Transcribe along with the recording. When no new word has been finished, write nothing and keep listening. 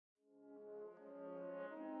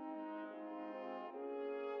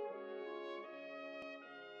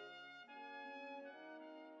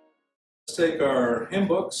take our hymn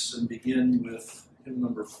books and begin with hymn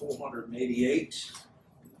number 488.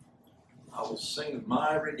 I will sing of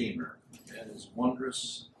my Redeemer and his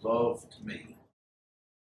wondrous love to me.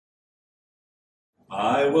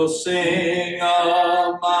 I will sing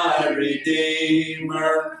of my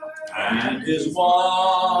Redeemer and his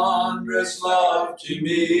wondrous love to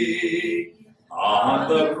me. On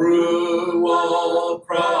the cruel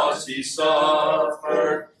cross he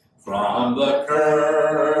suffered, from the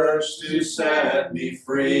curse to set me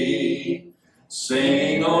free.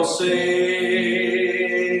 Sing, oh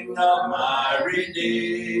sing of my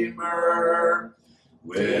Redeemer.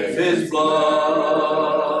 With his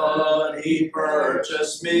blood he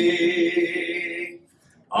purchased me.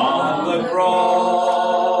 On the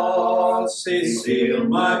cross he sealed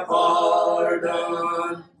my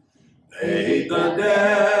pardon, paid the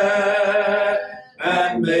debt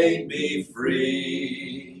and made me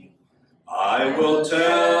free. I will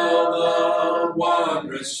tell the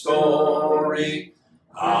wondrous story,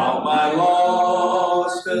 how my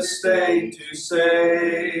lost estate to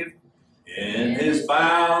save. In his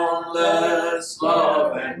boundless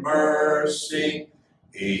love and mercy,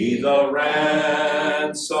 he the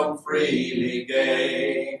ransom freely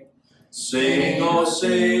gave. Sing, oh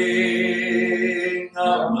sing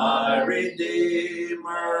of my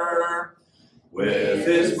Redeemer. With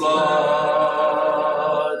his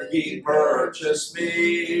blood he purchased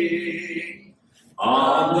me.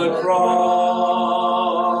 On the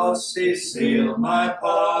cross he sealed my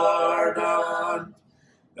pardon,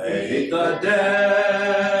 paid the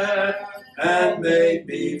debt and made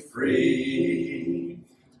me free.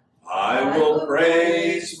 I will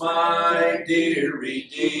praise my dear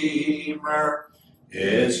Redeemer,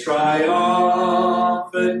 his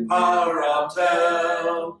triumphant power I'll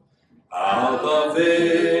tell, how the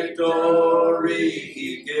victory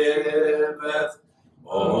he giveth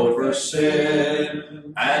over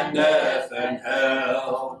sin and death and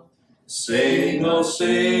hell. Sing, oh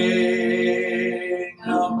sing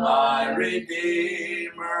of my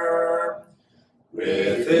Redeemer.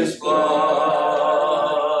 With his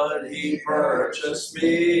blood he purchased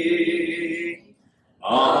me.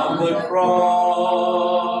 On the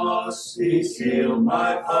cross he sealed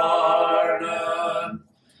my pardon,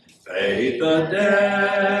 paid the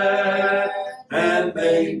debt and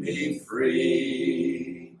made me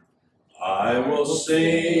free. I will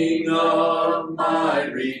sing of my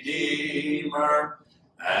Redeemer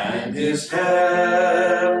and his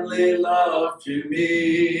heavenly love to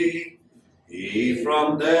me. He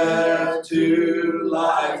from death to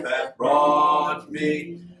life hath brought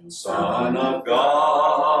me, Son of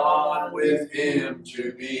God, with him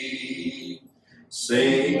to be.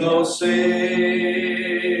 Sing, oh sing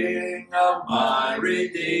of my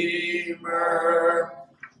Redeemer.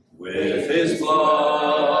 With his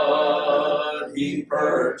blood he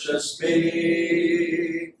purchased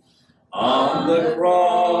me. On the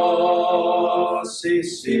cross he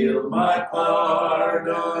sealed my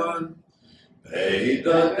pardon, paid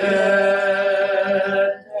the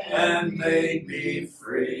debt and made me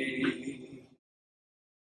free.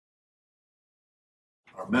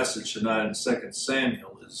 Our message tonight in 2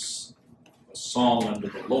 Samuel is a song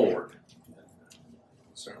unto the Lord. And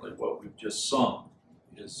certainly what we've just sung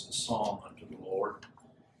is a song unto the Lord.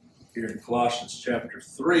 Here in Colossians chapter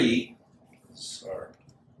 3 is our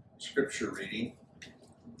scripture reading.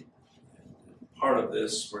 And part of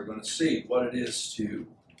this we're going to see what it is to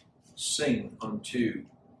sing unto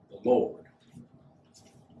the Lord.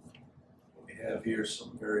 We have here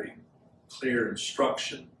some very clear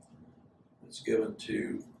instruction that's given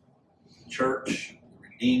to the church, the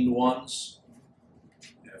redeemed ones,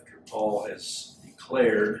 after Paul has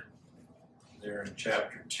declared there in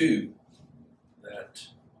chapter 2 that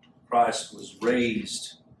Christ was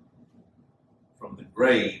raised from the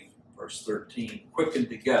grave, verse 13, quickened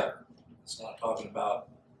together. It's not talking about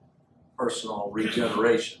personal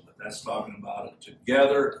regeneration, but that's talking about a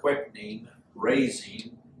together quickening,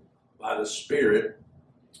 raising by the Spirit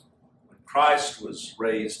when Christ was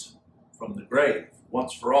raised from the grave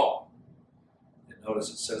once for all. And notice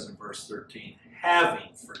it says in verse 13,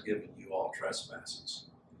 having forgiven you all trespasses.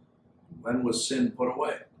 When was sin put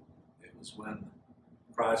away? It was when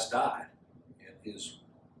Christ died, and his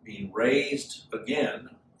being raised again,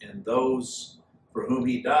 and those for whom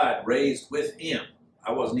he died, raised with him.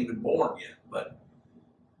 I wasn't even born yet, but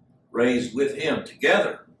raised with him,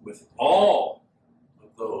 together with all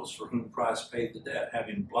of those for whom Christ paid the debt,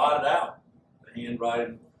 having blotted out the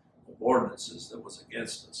handwriting of ordinances that was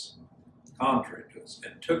against us, contrary to us,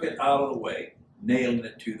 and took it out of the way, nailing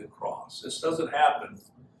it to the cross. This doesn't happen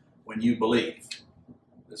when you believe.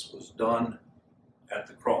 This was done at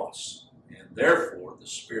the cross. And therefore, the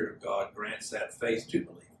Spirit of God grants that faith to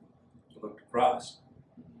believe, to look to Christ.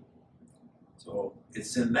 So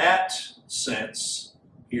it's in that sense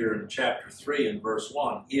here in chapter 3 and verse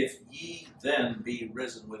 1, if ye then be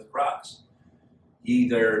risen with Christ. Ye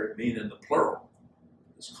there mean in the plural,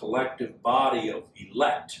 this collective body of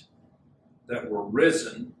elect that were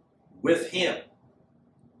risen with him.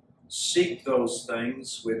 Seek those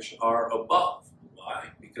things which are above. Why?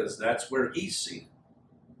 Because that's where he's seated,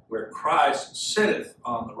 where Christ sitteth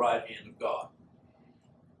on the right hand of God.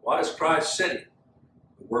 Why is Christ sitting?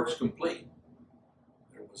 The work's complete.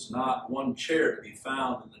 There was not one chair to be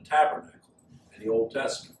found in the tabernacle in the Old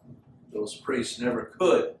Testament. Those priests never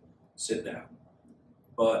could sit down.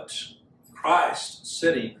 But Christ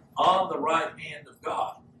sitting on the right hand of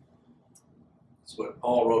God. That's what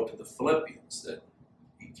Paul wrote to the Philippians, that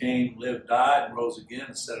he came, lived, died, and rose again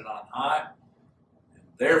and set it on high. And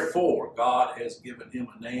therefore, God has given him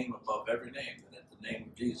a name above every name, that at the name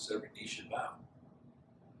of Jesus every knee should bow.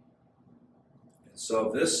 And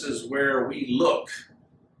so this is where we look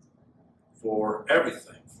for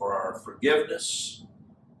everything, for our forgiveness,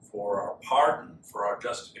 for our pardon, for our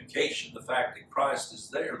justification. The fact that Christ is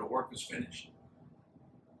there, the work is finished.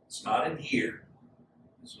 It's not in here.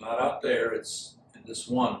 It's not out there. It's in this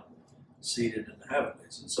one seated in the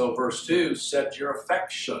heavenlies. And so verse 2, set your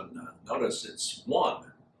affection. Notice it's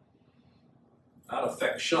one. Not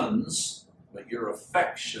affections, but your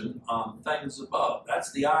affection on things above.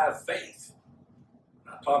 That's the eye of faith.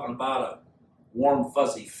 I'm not talking about a warm,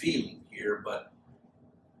 fuzzy feeling here, but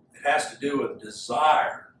it has to do with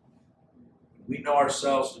desire. We know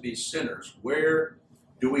ourselves to be sinners. Where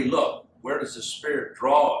do we look? Where does the Spirit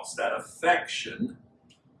draw us? That affection,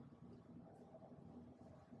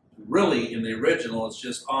 really in the original, is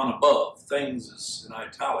just on above. Things is in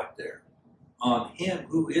italic there. On him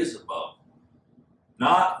who is above.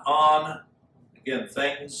 Not on, again,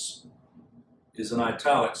 things is in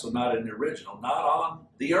italic, so not in the original. Not on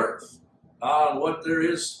the earth. Not on what there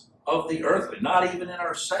is of the earthly. Not even in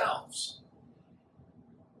ourselves.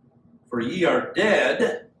 For ye are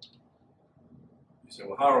dead. You say,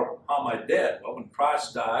 well, how am I dead? Well, when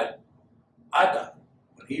Christ died, I died.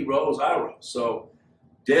 When he rose, I rose. So,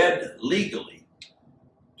 dead legally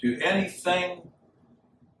to anything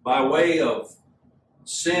by way of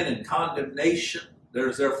sin and condemnation. There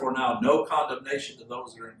is therefore now no condemnation to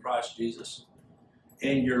those that are in Christ Jesus.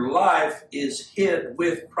 And your life is hid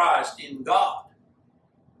with Christ in God.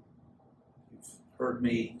 You've heard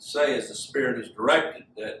me say, as the Spirit is directed,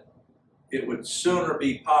 that it would sooner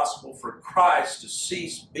be possible for Christ to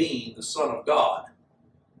cease being the Son of God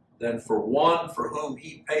than for one for whom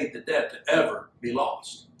he paid the debt to ever be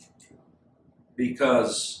lost.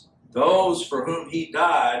 Because those for whom he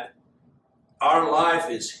died, our life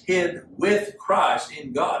is hid with Christ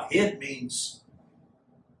in God. Hid means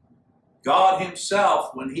God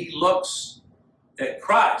himself, when he looks at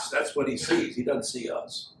Christ, that's what he sees. He doesn't see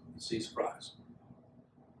us. He sees Christ.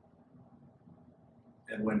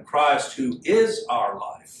 And when Christ, who is our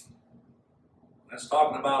life, that's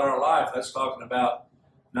talking about our life, that's talking about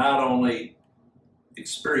not only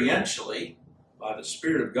experientially by the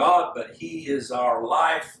Spirit of God, but he is our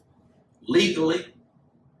life legally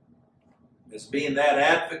as being that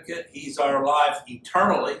advocate. He's our life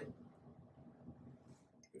eternally.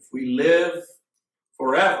 If we live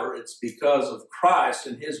forever, it's because of Christ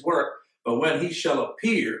and his work. But when he shall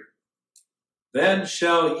appear, then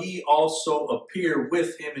shall ye also appear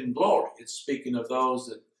with him in glory. It's speaking of those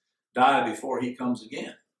that die before he comes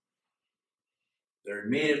again. They're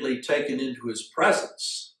immediately taken into his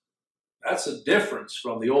presence. That's a difference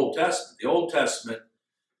from the Old Testament. The Old Testament,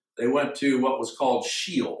 they went to what was called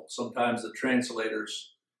Sheol. Sometimes the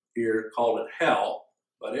translators here called it hell,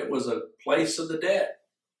 but it was a place of the dead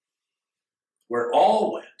where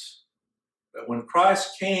all went. But when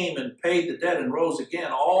Christ came and paid the debt and rose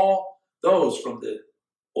again, all those from the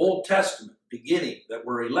Old Testament beginning that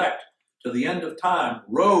were elect to the end of time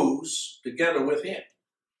rose together with him.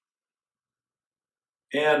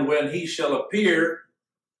 And when he shall appear,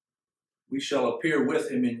 we shall appear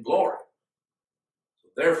with him in glory. So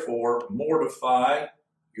therefore, mortify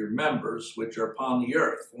your members which are upon the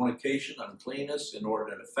earth: fornication, uncleanness,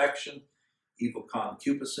 inordinate affection, evil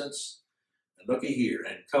concupiscence, and looky here,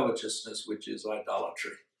 and covetousness, which is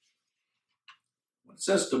idolatry. When it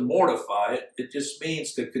says to mortify it, it just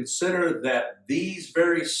means to consider that these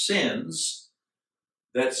very sins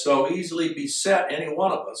that so easily beset any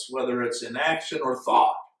one of us, whether it's in action or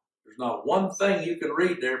thought, there's not one thing you can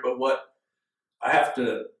read there but what I have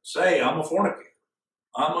to say: I'm a fornicator,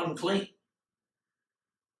 I'm unclean.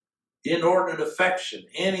 Inordinate affection,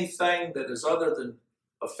 anything that is other than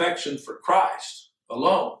affection for Christ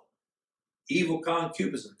alone, evil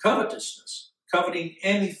concupiscence, covetousness, coveting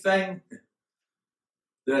anything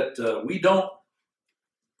that we don't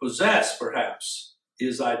possess, perhaps,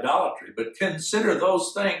 is idolatry. But consider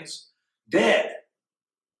those things dead.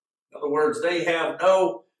 In other words, they have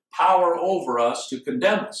no power over us to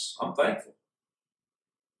condemn us. I'm thankful.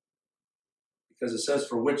 Because it says,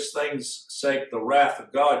 for which things' sake the wrath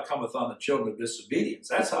of God cometh on the children of disobedience.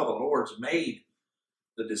 That's how the Lord's made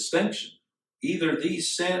the distinction. Either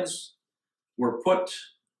these sins were put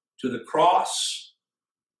to the cross,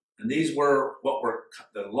 and these were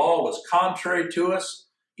the law was contrary to us.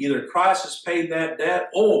 Either Christ has paid that debt,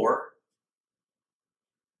 or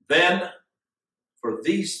then for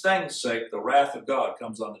these things' sake the wrath of God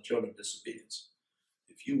comes on the children of disobedience.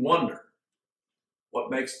 If you wonder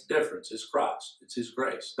what makes the difference, is Christ. It's His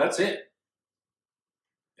grace. That's it.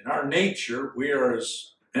 In our nature, we are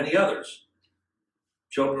as any others,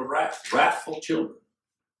 children of wrath, wrathful children.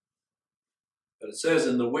 But it says,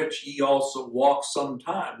 in the which ye also walked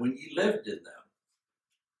sometime when ye lived in them.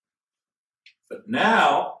 But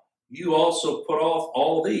now you also put off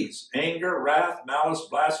all these: anger, wrath, malice,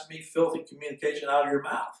 blasphemy, filthy communication out of your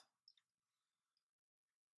mouth.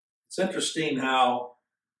 It's interesting how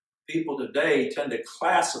people today tend to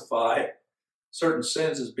classify certain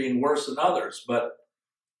sins as being worse than others, but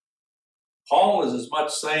Paul is as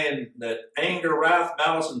much saying that anger, wrath,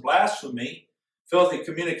 malice, and blasphemy, filthy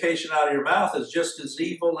communication out of your mouth, is just as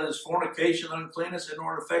evil as fornication, uncleanness,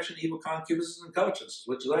 inordinate affection, evil concupiscence, and covetousness,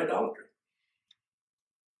 which is idolatry.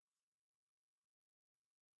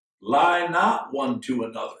 Lie not one to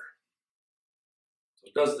another.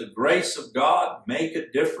 So does the grace of God make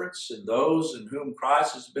a difference in those in whom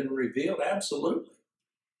Christ has been revealed? Absolutely.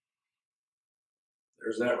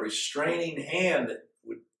 There's that restraining hand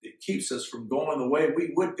that keeps us from going the way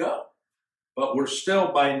we would go. But we're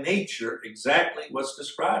still by nature exactly what's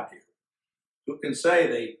described here. Who can say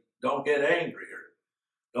they don't get angry,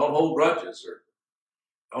 or don't hold grudges, or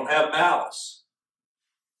don't have malice?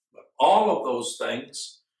 But all of those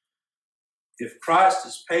things, if Christ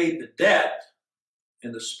has paid the debt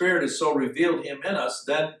and the Spirit has so revealed Him in us,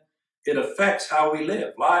 then it affects how we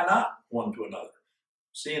live. Lie not one to another,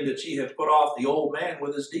 seeing that ye have put off the old man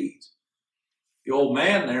with his deeds. The old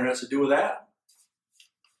man there has to do with Adam.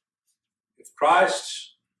 If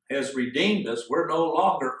Christ has redeemed us, we're no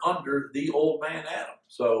longer under the old man Adam.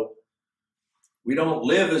 So we don't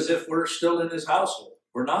live as if we're still in his household.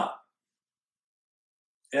 We're not.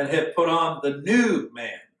 And have put on the new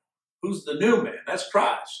man. Who's the new man? That's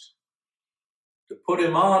Christ. To put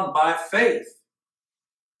him on by faith.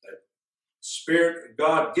 The Spirit of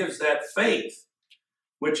God gives that faith,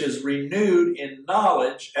 which is renewed in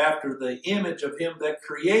knowledge after the image of Him that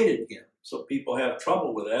created him. So people have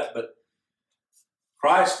trouble with that, but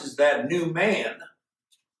Christ is that new man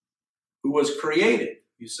who was created.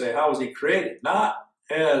 You say, how was He created? Not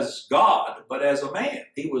as God, but as a man.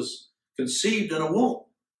 He was conceived in a womb.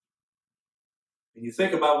 And you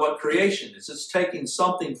think about what creation is. It's taking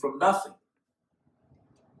something from nothing.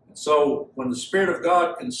 And so when the Spirit of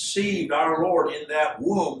God conceived our Lord in that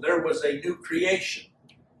womb, there was a new creation,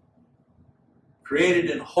 created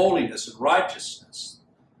in holiness and righteousness,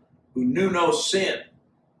 who knew no sin.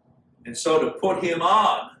 And so to put Him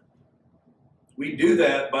on, we do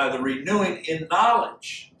that by the renewing in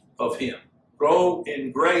knowledge of Him. Grow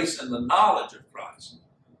in grace and the knowledge of Christ.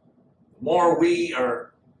 The more we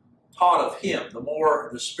are taught of Him, the more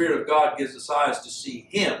the Spirit of God gives us eyes to see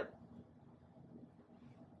Him.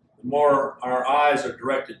 The more our eyes are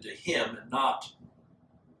directed to Him and not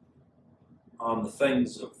on the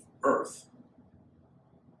things of earth.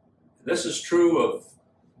 This is true of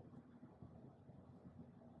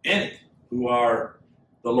any who are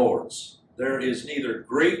the Lord's. There is neither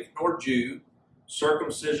Greek nor Jew,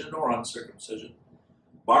 circumcision nor uncircumcision,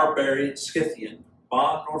 barbarian, Scythian,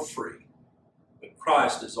 bond nor free, but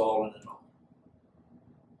Christ is all in all.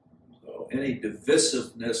 So any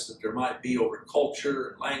divisiveness that there might be over culture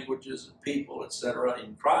and languages and people, etc.,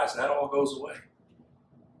 in Christ, that all goes away.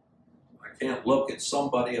 I can't look at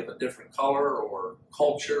somebody of a different color or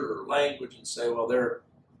culture or language and say, well, they're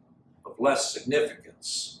of less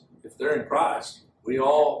significance. If they're in Christ, we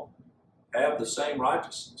all have the same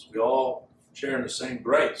righteousness. We all share in the same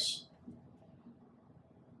grace.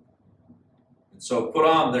 And so put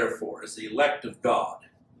on, therefore, as the elect of God.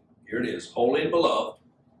 Here it is, holy and beloved,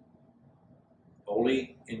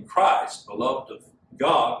 holy in Christ, beloved of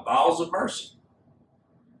God, bowels of mercy,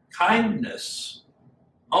 kindness,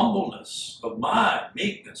 humbleness of mind,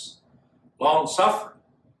 meekness, long-suffering.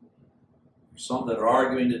 Some that are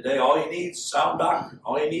arguing today, all you need is sound doctrine.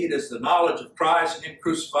 All you need is the knowledge of Christ and Him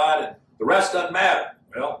crucified, and the rest doesn't matter.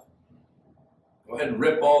 Well, go ahead and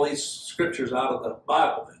rip all these scriptures out of the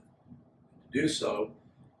Bible then. To do so,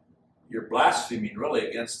 you're blaspheming really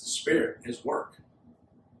against the Spirit and His work.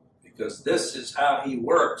 Because this is how He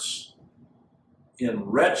works in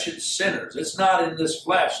wretched sinners. It's not in this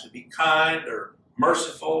flesh to be kind or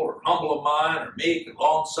merciful or humble of mind or meek and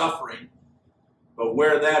long-suffering. But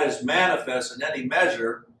where that is manifest in any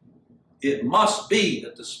measure, it must be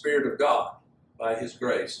that the Spirit of God, by His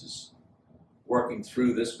grace, is working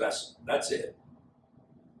through this vessel. That's it.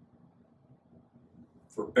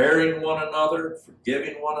 Forbearing one another,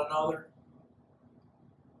 forgiving one another.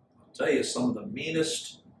 I'll tell you, some of the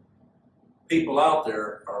meanest people out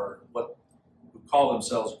there are what we call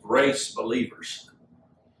themselves grace believers.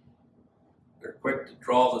 They're quick to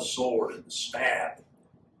draw the sword and to stab,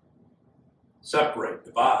 separate,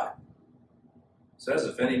 divide. It says,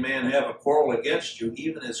 if any man have a quarrel against you,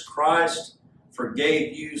 even as Christ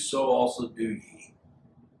forgave you, so also do ye.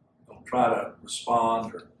 Don't try to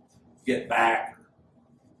respond or get back.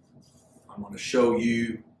 I'm going to show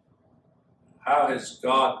you how has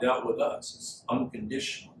God dealt with us. It's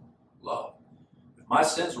unconditional love. If my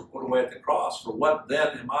sins were put away at the cross, for what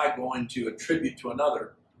then am I going to attribute to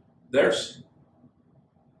another their sin?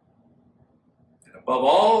 And above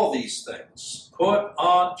all these things, put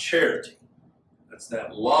on charity. That's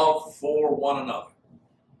that love for one another,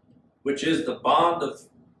 which is the bond of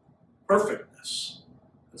perfectness.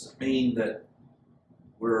 Doesn't mean that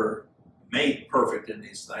we're made perfect in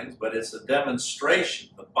these things, but it's a demonstration.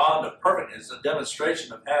 The bond of perfectness is a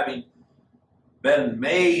demonstration of having been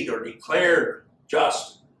made or declared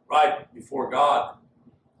just right before God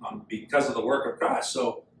because of the work of Christ.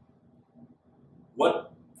 So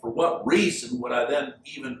for what reason would I then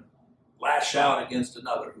even lash out against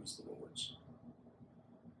another who's the Lord's?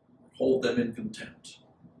 Hold them in contempt.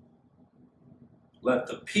 Let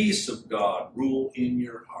the peace of God rule in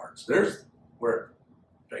your hearts. There's where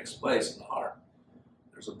it takes place in the heart.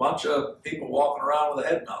 There's a bunch of people walking around with a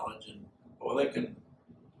head knowledge, and boy, they can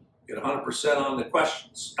get 100% on the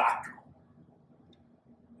questions, doctrinal,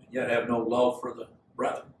 and yet have no love for the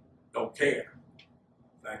brethren, don't care.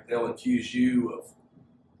 In fact, they'll accuse you of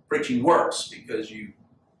preaching works because you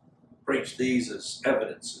preach these as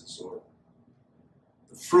evidences or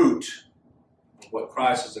the fruit of what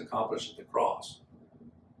Christ has accomplished at the cross.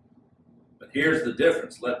 But here's the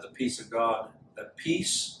difference. Let the peace of God, that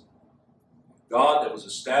peace of God that was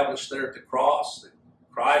established there at the cross, that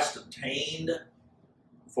Christ obtained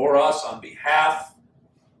for us on behalf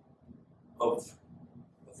of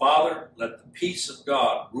the Father, let the peace of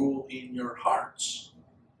God rule in your hearts.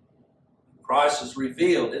 Christ is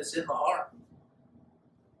revealed, it's in the heart.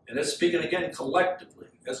 And it's speaking again collectively,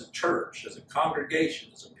 as a church, as a congregation,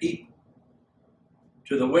 as a people,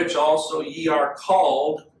 to the which also ye are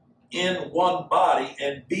called in one body,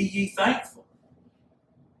 and be ye thankful.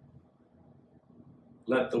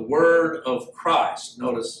 Let the word of Christ,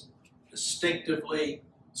 notice distinctively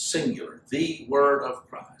singular, the word of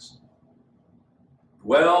Christ,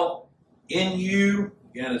 dwell in you.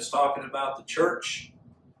 Again, it's talking about the church,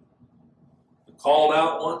 the called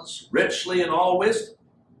out ones, richly in all wisdom,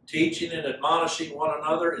 teaching and admonishing one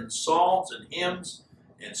another in psalms and hymns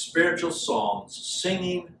and spiritual songs,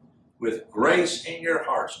 singing with grace in your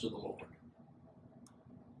hearts to the Lord.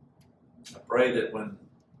 I pray that when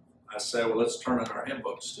I say, well, let's turn in our hymn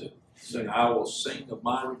books to sing, I will sing of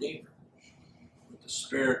my Redeemer. Let the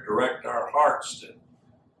Spirit direct our hearts to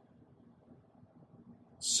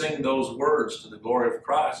sing those words to the glory of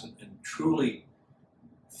Christ and truly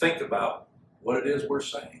think about what it is we're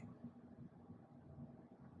saying.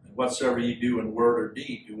 And whatsoever you do in word or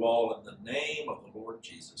deed, do all in the name of the Lord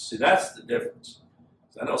Jesus. See, that's the difference.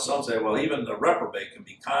 I know some say, well, even the reprobate can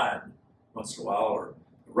be kind once in a while, or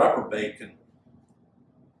the reprobate can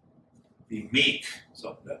be meek.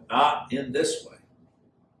 So not in this way.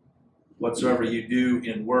 Whatsoever you do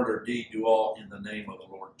in word or deed, do all in the name of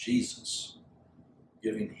the Lord Jesus,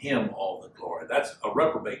 giving Him all the glory. That's a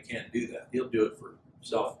reprobate can't do that. He'll do it for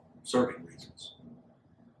self-serving reasons.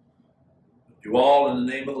 Do all in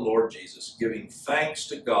the name of the Lord Jesus, giving thanks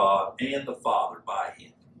to God and the Father by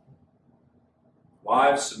Him.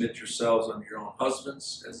 Wives, submit yourselves unto your own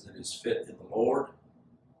husbands, as it is fit in the Lord.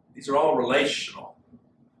 These are all relational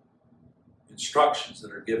instructions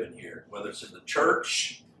that are given here, whether it's in the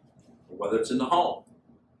church or whether it's in the home.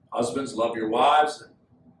 Husbands, love your wives, and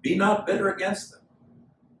be not bitter against them.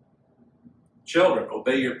 Children,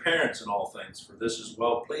 obey your parents in all things, for this is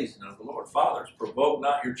well-pleasing unto the Lord. Fathers, provoke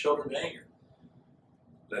not your children to anger,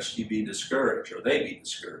 lest ye be discouraged, or they be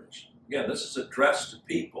discouraged. Again, this is addressed to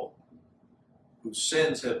people whose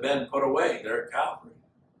sins have been put away there at Calvary.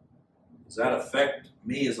 Does that affect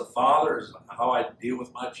me as a father? Is how I deal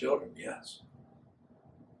with my children? Yes.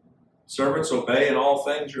 Servants, obey in all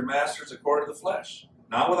things your masters according to the flesh,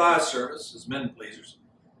 not with eye service as men pleasers,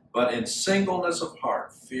 but in singleness of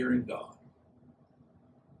heart, fearing God.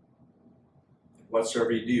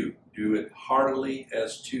 Whatsoever you do, do it heartily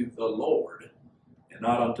as to the Lord and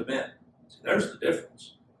not unto men. See, there's the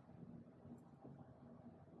difference.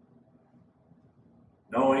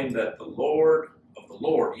 Knowing that the Lord of the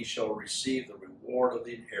Lord ye shall receive the reward of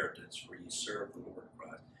the inheritance, for ye serve the Lord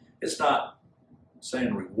Christ. It's not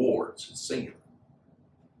saying rewards, it's singular.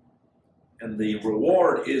 And the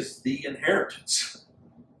reward is the inheritance.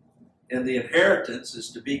 And the inheritance is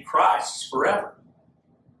to be Christ's forever.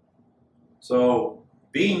 So,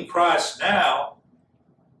 being Christ now,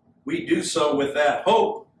 we do so with that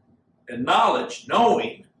hope and knowledge,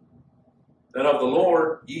 knowing that of the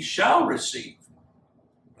Lord ye shall receive.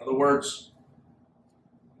 In other words,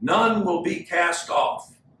 none will be cast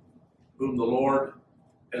off whom the Lord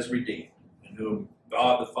has redeemed and whom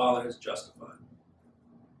God the Father has justified.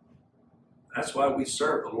 That's why we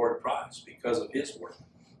serve the Lord Christ, because of his work.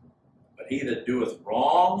 But he that doeth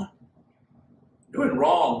wrong, doing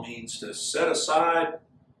wrong means to set aside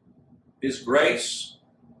his grace,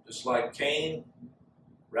 just like Cain,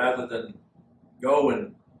 rather than go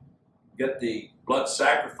and get the blood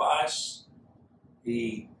sacrifice.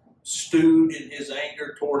 He stewed in his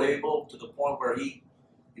anger toward Abel to the point where he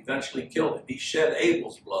eventually killed him. He shed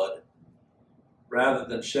Abel's blood rather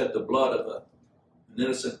than shed the blood of an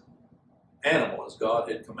innocent animal as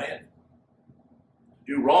God had commanded.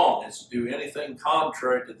 To do wrong is to do anything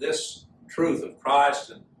contrary to this truth of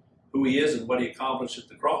Christ and who he is and what he accomplished at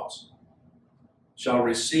the cross. Shall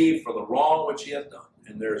receive for the wrong which he hath done,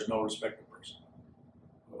 and there is no respect of person.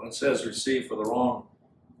 When it says receive for the wrong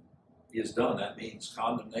he has done, that means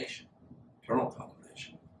condemnation, eternal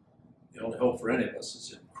condemnation. The only hope for any of us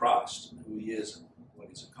is in Christ and who he is and what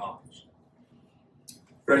he's accomplished.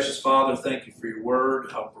 Gracious Father, thank you for your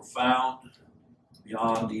word, how profound,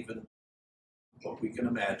 beyond even what we can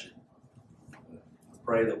imagine. I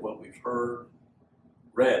pray that what we've heard,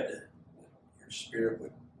 read, your Spirit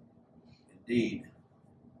would indeed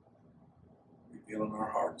reveal in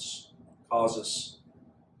our hearts, cause us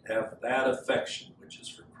to have that affection which is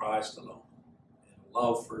for Christ alone, and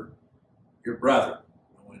love for your brethren,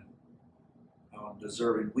 knowing how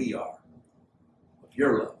undeserving we are of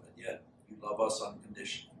your love, and yet you love us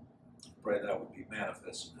unconditionally. I pray that would be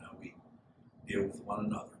manifest in how we deal with one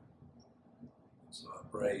another. So I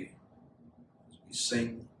pray as we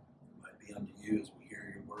sing, it might be unto you as we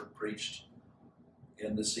hear your word preached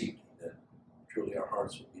again this evening, that truly our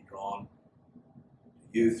hearts will be drawn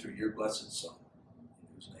to you through your blessed Son,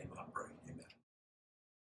 in whose name I pray. Amen.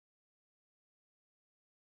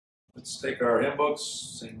 Let's take our hymn books,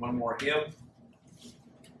 sing one more hymn,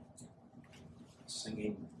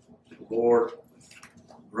 singing to the Lord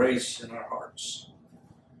with grace in our hearts.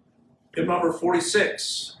 Hymn number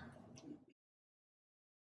 46.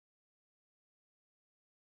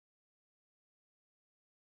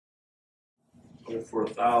 Oh, for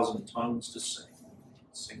 1,000 tongues to sing.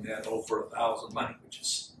 Sing that, oh, for 1,000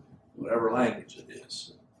 languages, whatever language it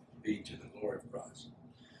is, be to the glory of Christ.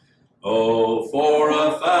 Oh, for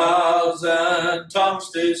 1,000 tongues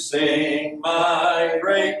to sing my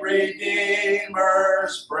great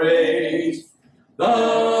Redeemer's praise,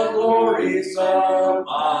 the glories of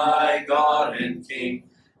my God and King,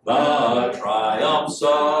 the triumphs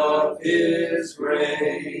of his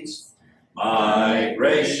grace. My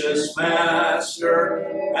gracious Master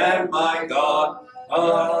and my God,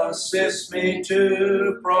 assist me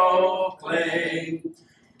to proclaim,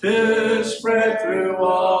 to spread through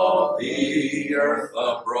all the earth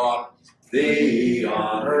abroad the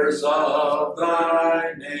honors of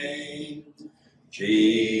thy name.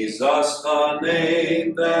 Jesus, the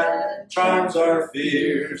name that charms our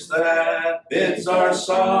fears, that bids our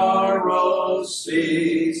sorrows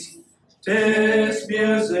cease. 'Tis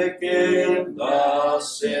music in the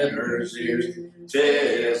sinner's ears,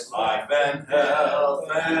 'tis life and health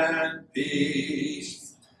and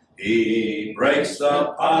peace. He breaks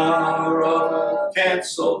the power of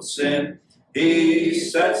cancelled sin, he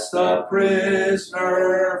sets the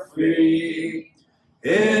prisoner free.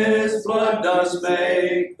 His blood does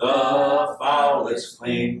make the foulest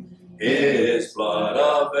clean, his blood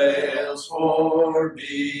avails for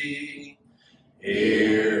me.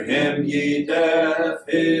 Hear him, ye deaf,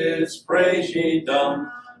 his praise ye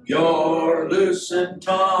dumb, your loosened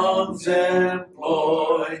tongues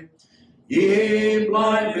employ. Ye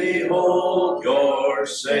blind, behold your our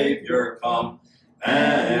Savior come,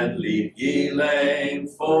 and leap ye lame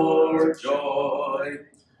for joy.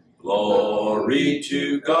 Glory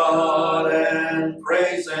to God, and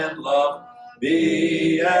praise and love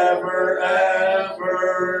be ever,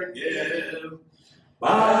 ever give.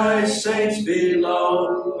 By saints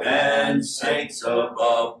below and saints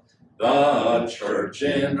above, the church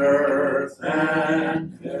in earth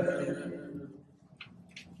and heaven.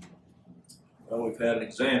 Well, we've had an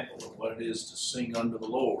example of what it is to sing unto the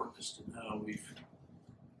Lord, just in how we've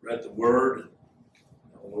read the Word, and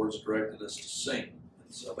the Lord's directed us to sing.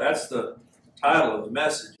 And so that's the title of the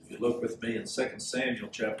message. If you look with me in 2 Samuel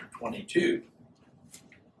chapter 22.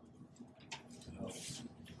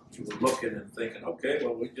 You were looking and thinking, okay,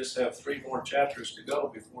 well, we just have 3 more chapters to go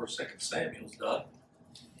before 2 Samuel's done.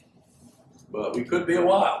 But we could be a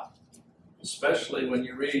while, especially when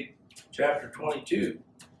you read chapter 22.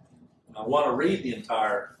 And I want to read the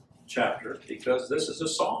entire chapter because this is a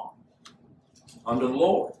song unto the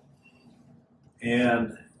Lord.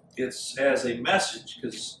 And it has a message,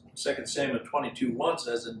 because 2 Samuel 22:1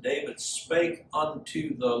 says, and David spake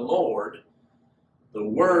unto the Lord the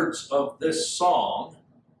words of this song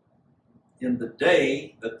in the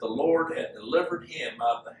day that the Lord had delivered him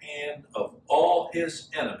out of the hand of all his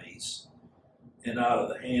enemies and out of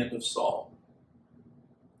the hand of Saul.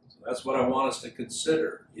 So that's what I want us to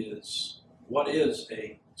consider, is what is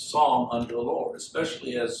a song unto the Lord,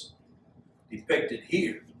 especially as depicted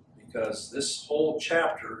here, because this whole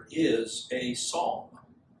chapter is a psalm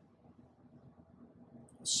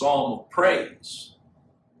of praise.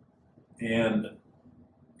 And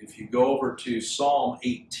if you go over to Psalm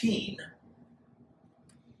 18,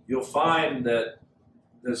 you'll find that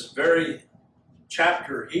this very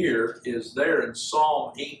chapter here is there in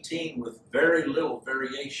Psalm 18 with very little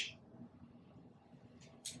variation.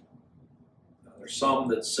 Now, there's some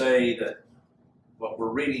that say that what we're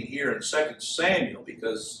reading here in 2 Samuel,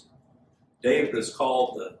 because David is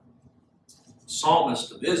called the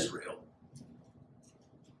psalmist of Israel,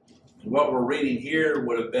 and what we're reading here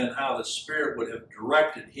would have been how the Spirit would have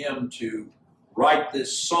directed him to write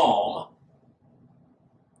this psalm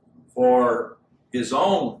for his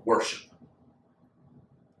own worship.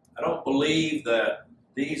 I don't believe that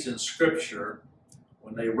these in Scripture,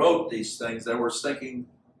 when they wrote these things, they were thinking,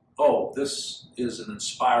 oh, this is an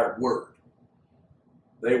inspired word.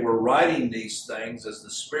 They were writing these things as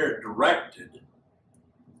the Spirit directed,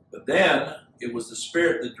 but then it was the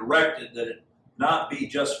Spirit that directed that it not be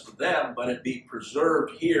just for them, but it be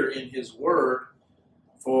preserved here in His Word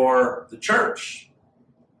for the church,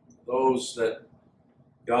 those that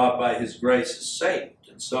God by His grace has saved.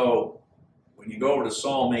 And so when you go over to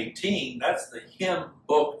Psalm 18, that's the hymn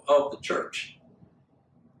book of the church.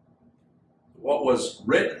 What was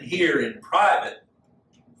written here in private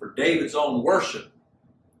for David's own worship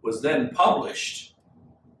was then published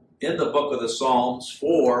in the book of the Psalms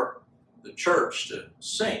for the church to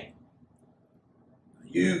sing.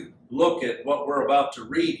 You look at what we're about to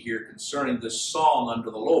read here concerning this song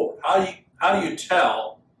unto the Lord. How do you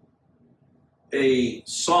tell a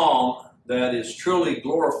song that is truly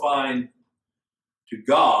glorifying to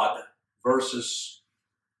God versus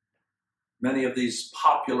many of these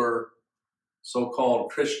popular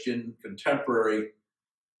so-called Christian contemporary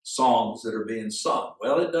songs that are being sung?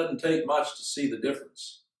 Well, it doesn't take much to see the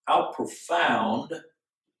difference. How profound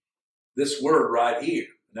this word right here.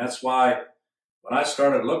 And that's why when I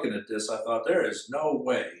started looking at this, I thought there is no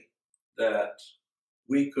way that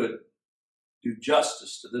we could do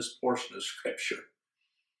justice to this portion of Scripture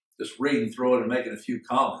just reading through it and making a few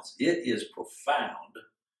comments. It is profound.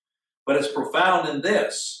 But it's profound in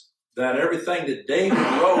this, that everything that David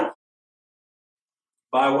wrote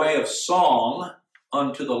by way of song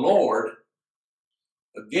unto the Lord,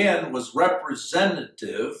 again, was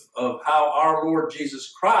representative of how our Lord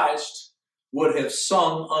Jesus Christ would have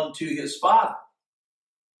sung unto His Father.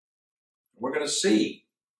 We're going to see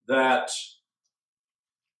that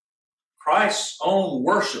Christ's own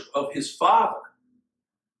worship of His Father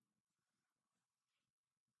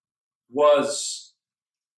was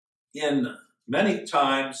in many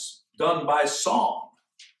times done by song.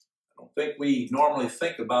 I don't think we normally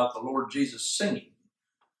think about the Lord Jesus singing.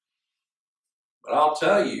 But I'll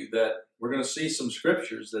tell you that we're going to see some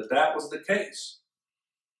scriptures that was the case.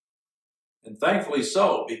 And thankfully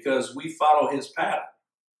so, because we follow His pattern.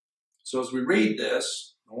 So as we read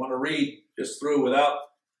this, I want to read just through without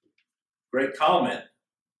great comment.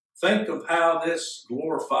 Think of how this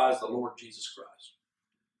glorifies the Lord Jesus Christ.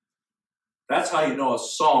 That's how you know a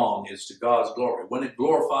song is to God's glory, when it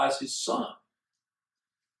glorifies His Son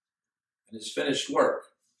and His finished work.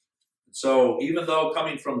 So even though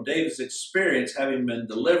coming from David's experience, having been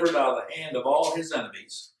delivered out of the hand of all his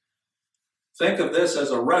enemies, think of this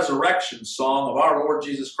as a resurrection song of our Lord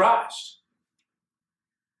Jesus Christ.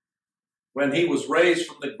 When he was raised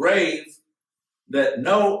from the grave, that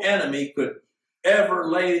no enemy could ever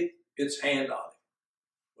lay its hand on him,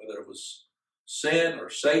 whether it was sin or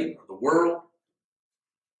Satan or the world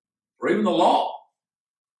or even the law.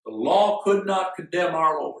 The law could not condemn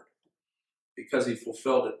our Lord because he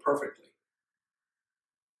fulfilled it perfectly.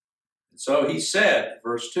 And so he said,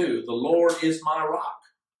 verse 2, the Lord is my rock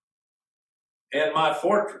and my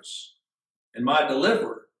fortress and my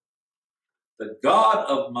deliverer, the God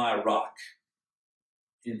of my rock.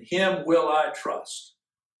 In him will I trust.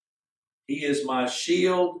 He is my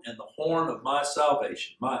shield and the horn of my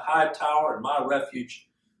salvation, my high tower and my refuge,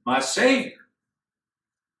 my Savior.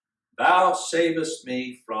 Thou savest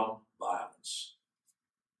me from violence.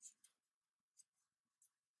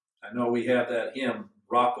 I know we have that hymn,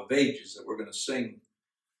 Rock of Ages, that we're going to sing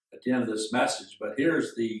at the end of this message, but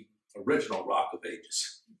here's the original Rock of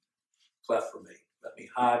Ages. Cleft for me. Let me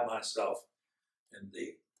hide myself in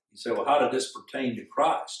thee. You say, well, how did this pertain to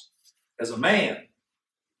Christ? As a man,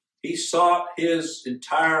 he sought his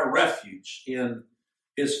entire refuge in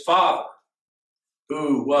his Father,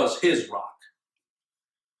 who was his rock.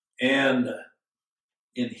 And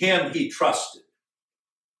in him he trusted.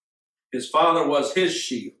 His Father was his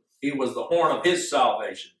shield. He was the horn of his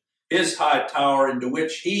salvation, his high tower into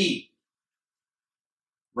which he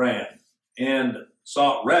ran and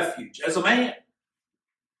sought refuge as a man.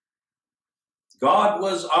 God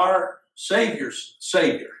was our Savior's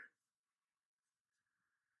Savior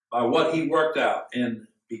by what he worked out. And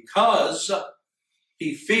because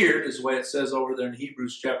he feared, is the way it says over there in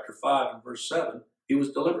Hebrews chapter 5 and verse 7, he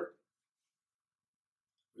was delivered.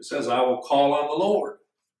 It says, I will call on the Lord,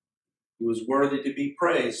 who is worthy to be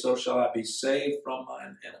praised, so shall I be saved from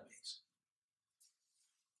mine enemies.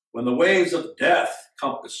 When the waves of death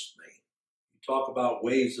compassed me, you talk about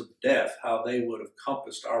waves of death, how they would have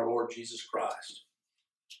compassed our Lord Jesus Christ.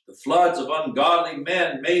 The floods of ungodly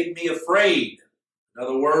men made me afraid. In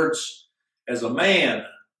other words, as a man,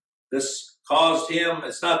 this caused him,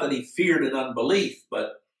 it's not that he feared in unbelief,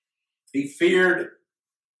 but he feared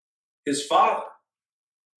his Father.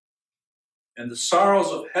 And the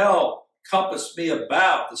sorrows of hell compassed me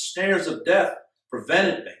about. The snares of death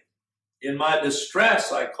prevented me. In my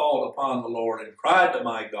distress I called upon the Lord and cried to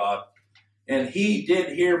my God, and he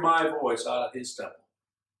did hear my voice out of his temple.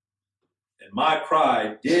 And my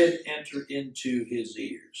cry did enter into his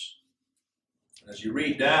ears. And as you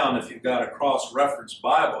read down, if you've got a cross-reference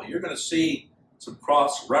Bible, you're going to see some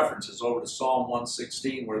cross-references over to Psalm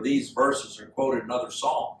 116 where these verses are quoted in other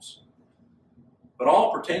psalms, but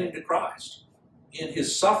all pertaining to Christ in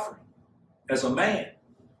his suffering as a man.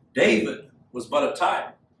 David was but a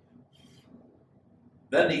type.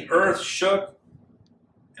 Then the earth shook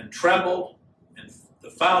and trembled, and the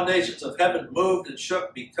foundations of heaven moved and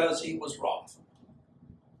shook because he was wroth.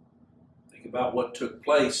 Think about what took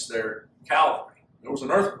place there at Calvary. There was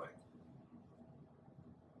an earthquake.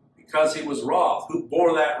 Because he was wroth. Who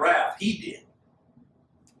bore that wrath? He did.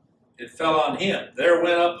 It fell on him. There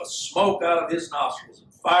went up a smoke out of his nostrils,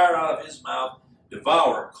 and fire out of his mouth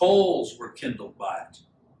devoured. Coals were kindled by it.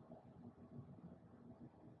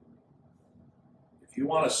 If you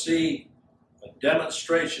want to see a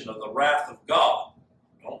demonstration of the wrath of God,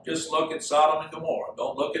 don't just look at Sodom and Gomorrah.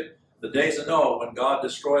 Don't look at the days of Noah when God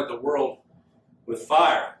destroyed the world with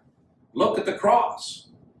fire. Look at the cross.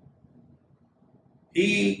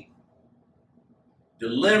 He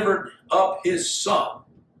delivered up his son.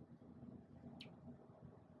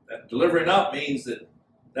 That delivering up means that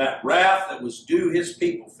that wrath that was due his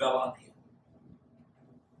people fell on him.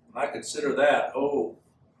 And I consider that, oh,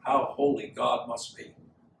 how holy God must be.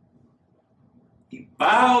 He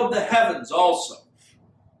bowed the heavens also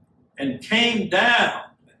and came down.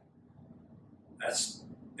 That's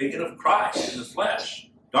speaking of Christ in the flesh.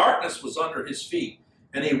 Darkness was under his feet.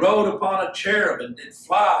 And he rode upon a cherub and did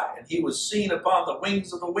fly. And he was seen upon the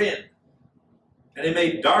wings of the wind. And he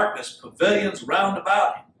made darkness pavilions round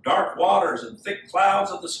about him, dark waters and thick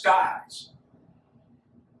clouds of the skies.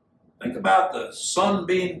 Think about the sun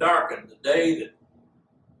being darkened the day that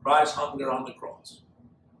Christ hung there on the cross.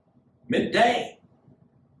 Midday.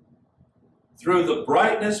 Through the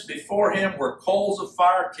brightness before him were coals of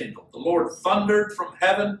fire kindled. The Lord thundered from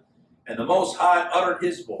heaven, and the Most High uttered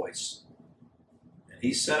his voice. And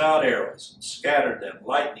he sent out arrows and scattered them,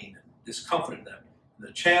 lightning and discomfited them. And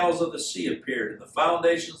the channels of the sea appeared, and the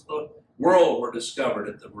foundations of the world were discovered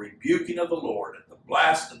at the rebuking of the Lord, at the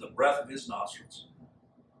blast of the breath of his nostrils.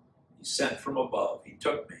 He sent from above. He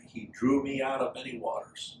took me. He drew me out of many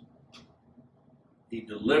waters. He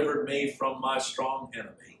delivered me from my strong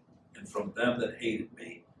enemy and from them that hated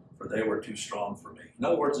me, for they were too strong for me. In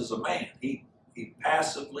other words, as a man, he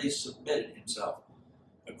passively submitted himself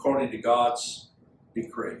according to God's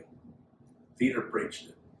decree. Peter preached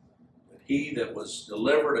it. That he that was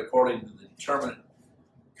delivered according to the determinate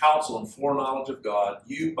counsel and foreknowledge of God,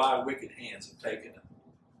 you by wicked hands have taken it.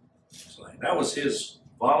 So that was his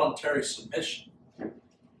voluntary submission.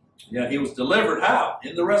 Yet he was delivered how?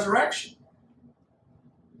 In the resurrection.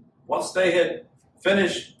 Once they had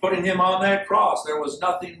finished putting him on that cross, there was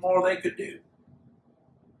nothing more they could do.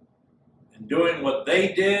 In doing what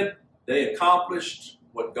they did, they accomplished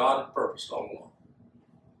what God had purposed all along.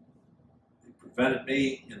 They prevented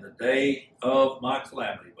me in the day of my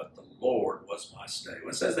calamity, but the Lord was my stay.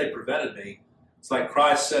 When it says they prevented me, it's like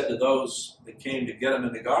Christ said to those that came to get him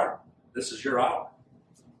in the garden, this is your hour.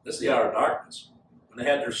 This is the hour of darkness. When they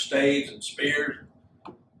had their staves and spears,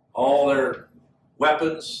 all their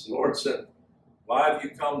weapons, the Lord said, why have you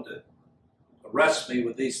come to arrest me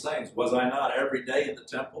with these things? Was I not every day in the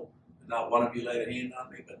temple? And not one of you laid a hand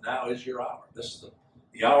on me, but now is your hour. This is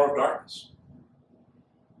the hour of darkness.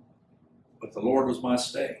 But the Lord was my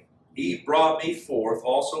stay. He brought me forth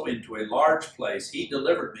also into a large place. He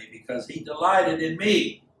delivered me because he delighted in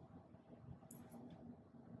me.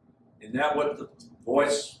 Isn't that what the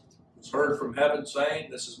voice was heard from heaven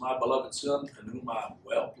saying, this is my beloved Son, in whom I am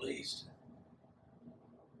well pleased?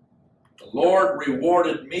 The Lord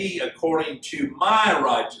rewarded me according to my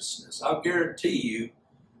righteousness. I'll guarantee you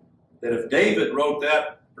that if David wrote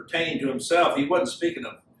that pertaining to himself, he wasn't speaking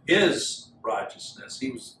of his righteousness.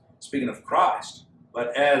 He was speaking of Christ.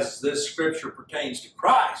 But as this scripture pertains to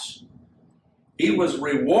Christ, he was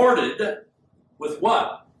rewarded with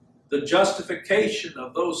what? The justification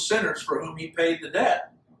of those sinners for whom he paid the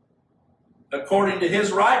debt. According to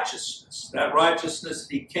his righteousness. That righteousness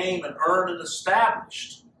he came and earned and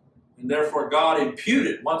established. And therefore God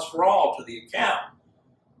imputed once for all to the account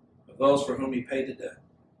of those for whom he paid the debt.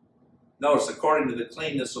 Notice, according to the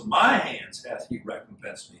cleanness of my hands hath he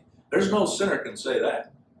recompensed me. There's no sinner can say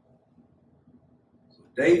that. So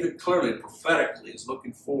David clearly, prophetically, is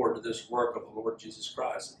looking forward to this work of the Lord Jesus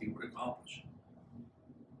Christ that he would accomplish.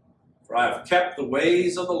 For I have kept the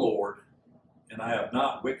ways of the Lord, and I have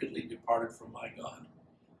not wickedly departed from my God.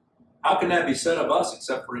 How can that be said of us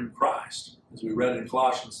except for in Christ? As we read in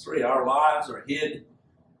Colossians 3, our lives are hid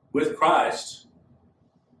with Christ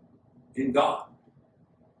in God.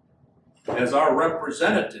 As our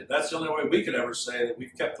representative, that's the only way we could ever say that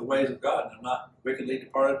we've kept the ways of God and have not wickedly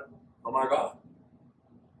departed from our God.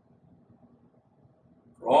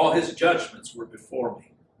 For all his judgments were before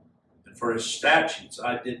me, and for his statutes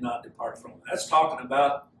I did not depart from them. That's talking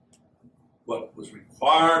about what was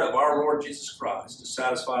required of our Lord Jesus Christ to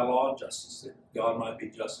satisfy law and justice, that God might be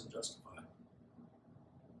just and justified.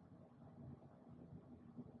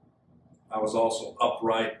 I was also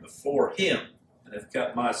upright before him, and have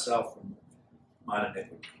kept myself from mine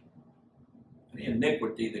iniquity. The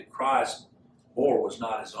iniquity that Christ bore was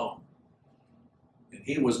not his own. And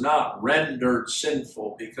he was not rendered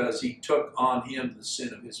sinful because he took on him the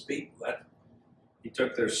sin of his people. He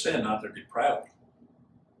took their sin, not their depravity.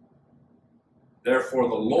 Therefore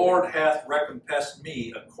the Lord hath recompensed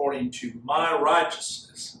me according to my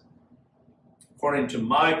righteousness, according to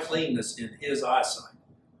my cleanness in his eyesight.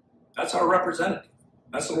 That's our representative.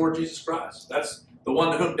 That's the Lord Jesus Christ. That's the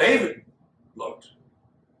one to whom David looked.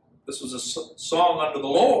 This was a song unto the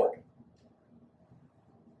Lord.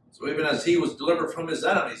 So even as he was delivered from his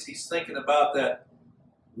enemies, he's thinking about that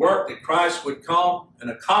work that Christ would come and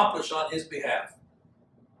accomplish on his behalf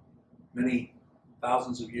many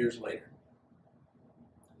thousands of years later.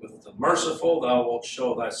 With the merciful thou wilt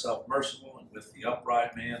show thyself merciful, and with the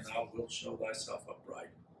upright man thou wilt show thyself upright.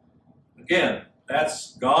 Again,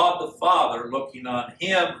 that's God the Father looking on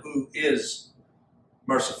him who is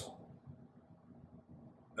merciful.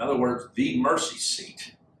 In other words, the mercy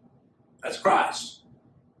seat. That's Christ.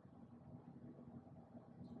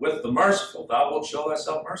 With the merciful, thou wilt show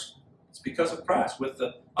thyself merciful. It's because of Christ. With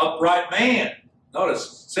the upright man,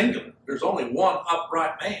 notice, singular. There's only one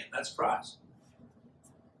upright man. That's Christ.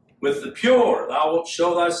 With the pure, thou wilt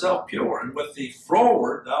show thyself pure. And with the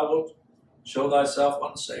froward, thou wilt show thyself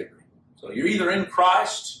unsavory. So you're either in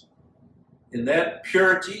Christ, in that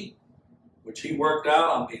purity, which he worked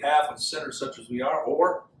out on behalf of sinners such as we are,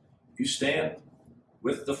 or you stand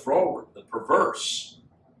with the froward, the perverse.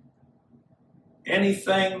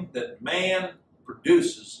 Anything that man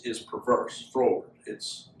produces is perverse, froward.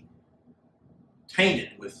 It's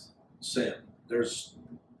tainted with sin. There's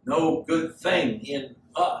no good thing in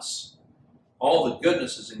us. All the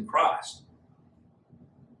goodness is in Christ.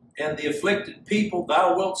 And the afflicted people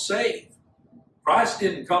thou wilt save. Christ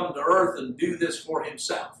didn't come to earth and do this for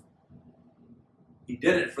himself. He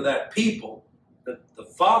did it for that people that the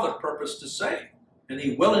Father purposed to save. And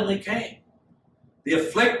he willingly came. The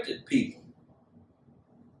afflicted people.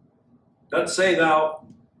 Doesn't say thou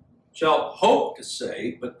shalt hope to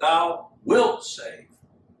save, but thou wilt save.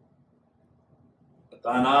 But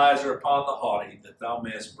thine eyes are upon the haughty, that thou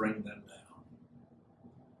mayest bring them down.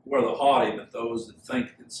 Who are the haughty but those that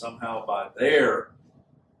think that somehow by their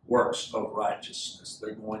works of righteousness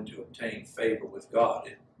they're going to obtain favor with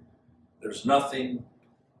God? There's nothing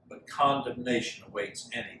but condemnation awaits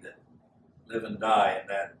any that live and die in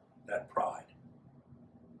that pride.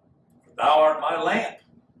 For thou art my lamp.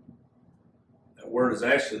 That word is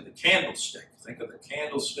actually the candlestick. Think of the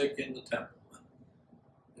candlestick in the temple.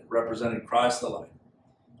 It represented Christ the light.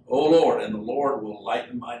 O Lord, and the Lord will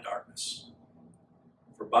lighten my darkness.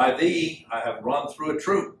 For by thee I have run through a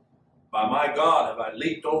troop. By my God have I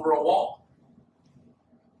leaped over a wall.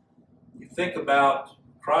 You think about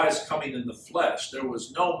Christ coming in the flesh. There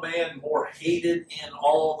was no man more hated in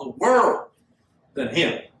all the world than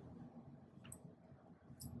him.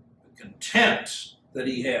 The contempt that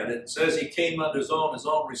he had. It says he came unto his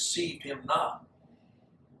own received him not.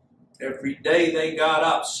 Every day they got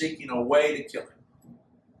up seeking a way to kill him.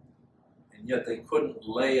 And yet they couldn't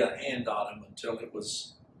lay a hand on him until it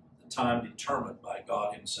was the time determined by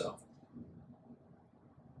God himself.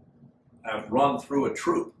 I've run through a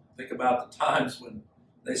troop. Think about the times when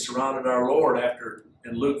they surrounded our Lord after,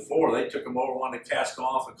 in Luke 4, they took him over, wanted to cast him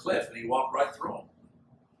off a cliff, and he walked right through them.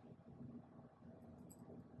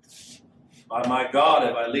 By my God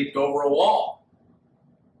have I leaped over a wall.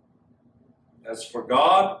 As for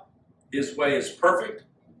God, his way is perfect.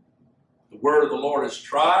 The word of the Lord is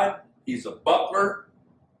tried. He's a buckler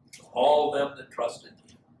to all them that trust in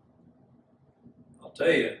him. I'll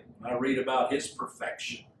tell you, when I read about his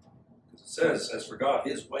perfection, because it says, as for God,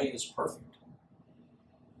 his way is perfect.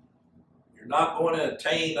 You're not going to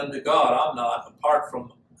attain unto God, I'm not, apart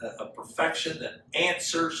from a perfection that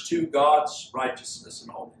answers to God's righteousness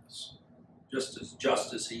and holiness.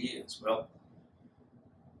 Just as he is. Well,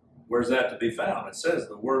 where's that to be found? It says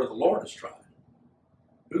the word of the Lord is tried.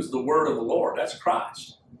 Who's the word of the Lord? That's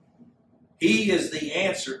Christ. He is the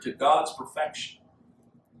answer to God's perfection.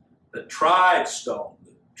 The tried stone,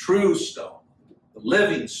 the true stone, the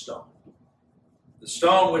living stone, the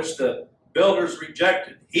stone which the builders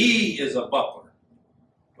rejected. He is a buckler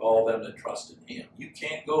to all them that trust in him. You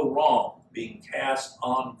can't go wrong being cast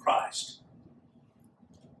on Christ.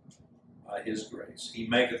 By his grace. He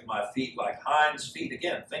maketh my feet like hinds' feet.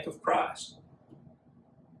 Again, think of Christ.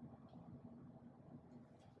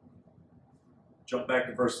 Jump back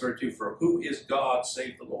to verse 32. For who is God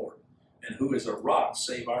save the Lord? And who is a rock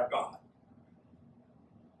save our God?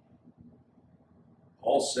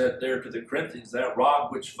 Paul said there to the Corinthians, that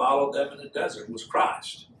rock which followed them in the desert was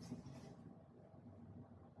Christ.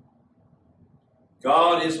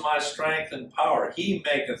 God is my strength and power. He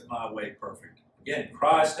maketh my way perfect. Again,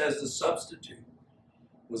 Christ as the substitute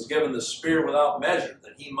was given the Spirit without measure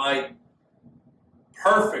that he might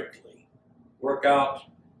perfectly work out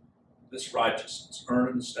this righteousness,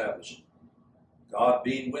 earn and establish it. God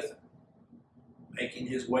being with him, making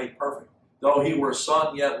his way perfect. Though he were a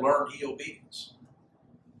son, yet learned he obedience.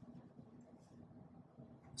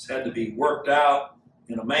 This had to be worked out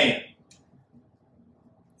in a man.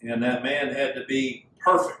 And that man had to be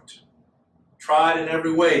perfect, tried in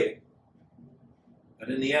every way, but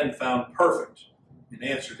in the end found perfect in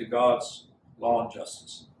answer to God's law and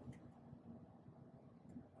justice.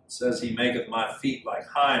 It says, he maketh my feet like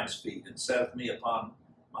hinds' feet, and setteth me upon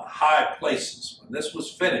my high places. When this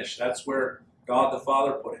was finished, that's where God the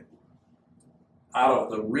Father put him, out of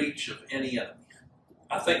the reach of any enemy.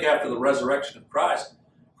 I think after the resurrection of Christ,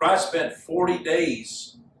 Christ spent 40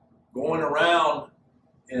 days going around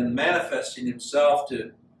and manifesting himself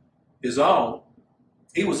to his own.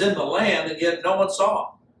 He was in the land, and yet no one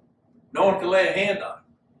saw him. No one could lay a hand on him.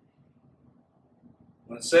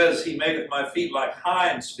 When it says, he maketh my feet like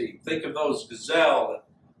hinds' feet, think of those gazelle that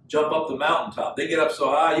jump up the mountaintop. They get up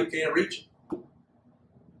so high you can't reach them.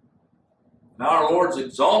 Now our Lord's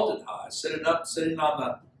exalted high, sitting on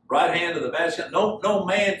the right hand of the majesty. No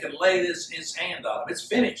man can lay his hand on him. It's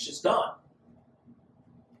finished. It's done.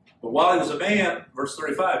 But while he was a man, verse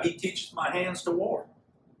 35, he teacheth my hands to war,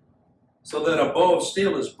 so that a bow of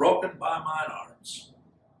steel is broken by mine arms.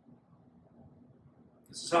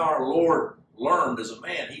 This is how our Lord learned as a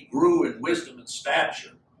man. He grew in wisdom and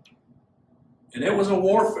stature. And it was a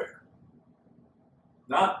warfare.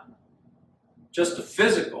 Not just the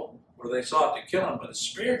physical, where they sought to kill him, but the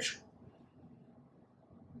spiritual.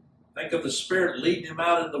 Think of the Spirit leading him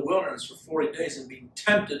out in the wilderness for 40 days and being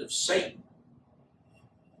tempted of Satan.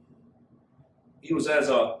 He was as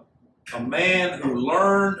a man who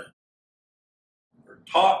learned or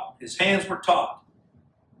taught, his hands were taught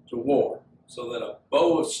to war, so that a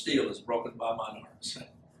bow of steel is broken by mine arms.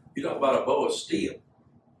 You talk about a bow of steel.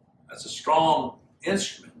 That's a strong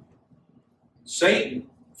instrument. Satan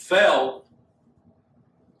fell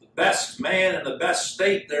the best man in the best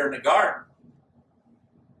state there in the garden.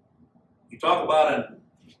 You talk about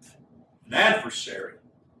an adversary,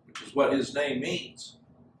 which is what his name means.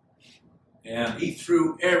 And he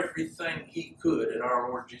threw everything he could at our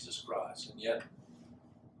Lord Jesus Christ, and yet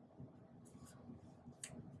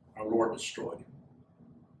our Lord destroyed him.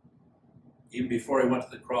 Even before he went to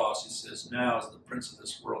the cross, he says, now is the prince of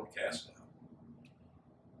this world cast out.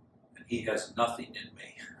 And he has nothing in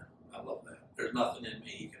me. I love that. There's nothing in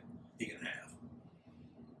me he can have.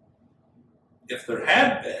 If there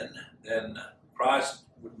had been, then Christ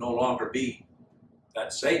would no longer be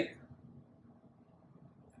that Savior.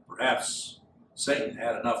 Perhaps Satan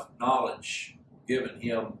had enough knowledge given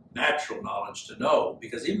him, natural knowledge, to know,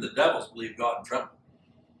 because even the devils believe God and tremble,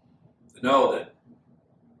 to know that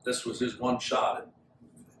this was his one shot.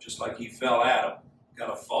 Just like he fell Adam, got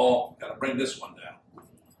to fall, got to bring this one down,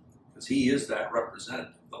 because he is that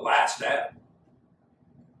representative, the last Adam.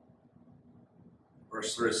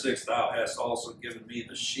 Verse 36, thou hast also given me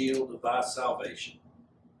the shield of thy salvation,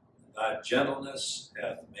 and thy gentleness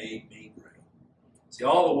hath made me great. See,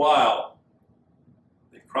 all the while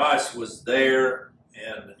that Christ was there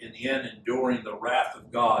and in the end enduring the wrath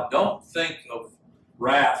of God, don't think of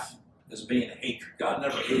wrath as being hatred. God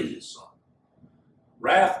never hated his son.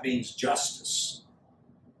 Wrath means justice.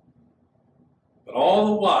 But all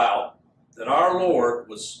the while that our Lord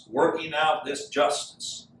was working out this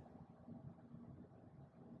justice,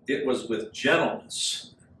 it was with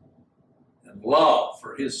gentleness and love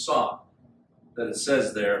for his son that it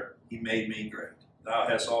says there, he made me great. Thou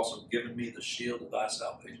hast also given me the shield of thy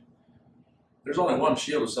salvation. There's only one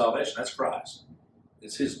shield of salvation, that's Christ.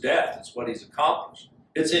 It's his death, it's what he's accomplished.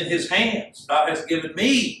 It's in his hands. Thou hast given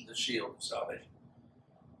me the shield of salvation.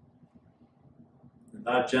 And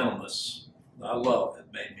thy gentleness, thy love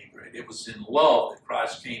hath made me great. It was in love that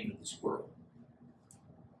Christ came to this world.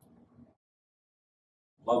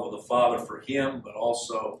 Love of the Father for him, but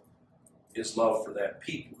also his love for that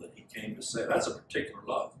people that he came to save. That's a particular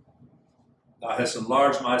love. Thou hast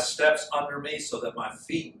enlarged my steps under me so that my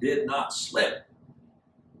feet did not slip.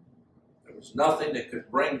 There was nothing that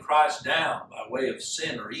could bring Christ down by way of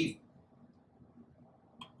sin or evil.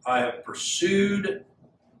 I have pursued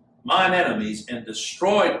mine enemies and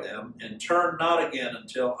destroyed them and turned not again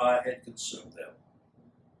until I had consumed them.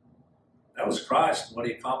 That was Christ and what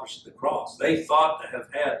he accomplished at the cross. They thought to have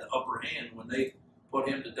had the upper hand when they put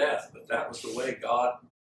him to death, but that was the way God,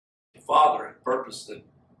 the Father, had purposed that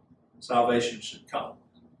salvation should come.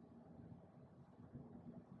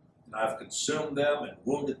 And I've consumed them and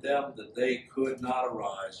wounded them that they could not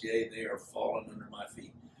arise. Yea, they are fallen under my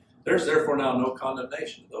feet. There's therefore now no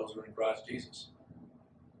condemnation to those who are in Christ Jesus.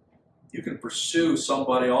 You can pursue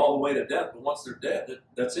somebody all the way to death, but once they're dead,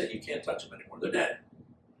 that's it. You can't touch them anymore. They're dead.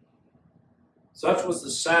 Such was the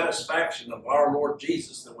satisfaction of our Lord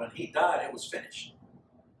Jesus that when he died, it was finished.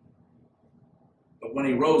 But when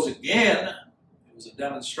he rose again, it was a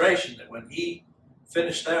demonstration that when he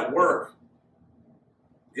finished that work,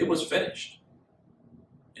 it was finished.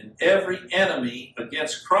 And every enemy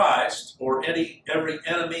against Christ, or every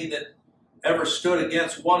enemy that ever stood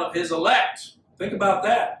against one of his elect, think about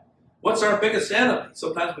that. What's our biggest enemy?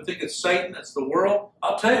 Sometimes we think it's Satan, it's the world.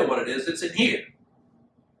 I'll tell you what it is. It's in here.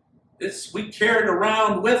 We carry it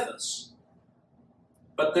around with us.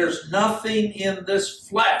 But there's nothing in this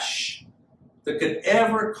flesh that could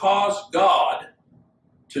ever cause God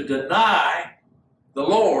to deny the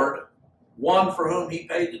Lord one for whom he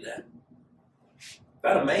paid the debt.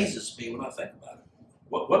 That amazes me when I think about it.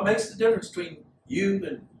 What makes the difference between you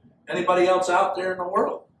and anybody else out there in the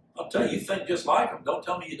world? I'll tell you, you think just like them. Don't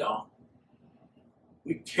tell me you don't.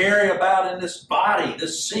 We carry about in this body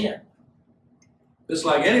this sin. Just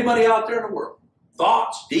like anybody out there in the world.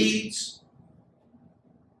 Thoughts, deeds.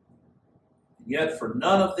 And yet for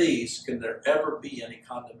none of these can there ever be any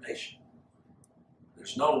condemnation.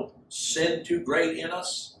 There's no sin too great in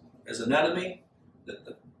us as an enemy that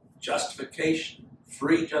the justification,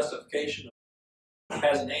 free justification,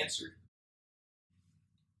 hasn't answered.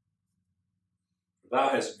 Thou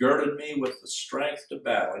hast girded me with the strength to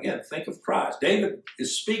battle. Again, think of Christ. David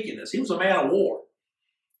is speaking this. He was a man of war.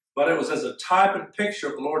 But it was as a type and picture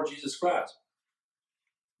of the Lord Jesus Christ.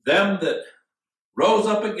 Them that rose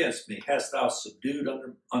up against me hast thou subdued under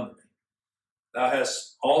me. Thou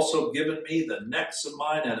hast also given me the necks of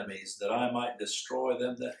mine enemies, that I might destroy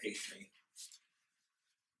them that hate me.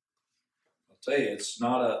 I'll tell you, it's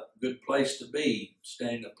not a good place to be,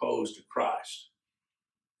 staying opposed to Christ.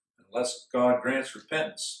 Unless God grants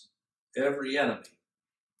repentance, every enemy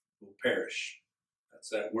will perish. That's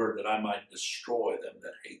that word, that I might destroy them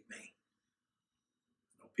that hate me.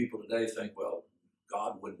 You know, people today think, well,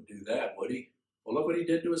 God wouldn't do that, would he? Well, look what he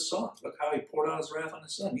did to his son. Look how he poured out his wrath on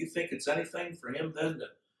his son. You think it's anything for him then to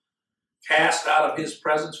cast out of his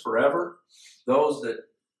presence forever those that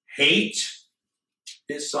hate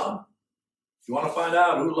his son? If you want to find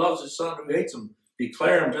out who loves his son, who hates him,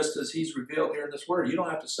 declare him just as he's revealed here in this word. You don't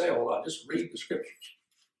have to say a whole lot. Just read the scriptures.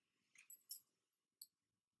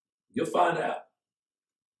 You'll find out.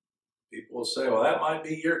 People will say, well, that might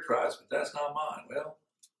be your Christ, but that's not mine. Well,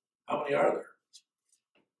 how many are there?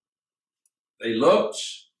 They looked,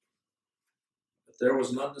 but there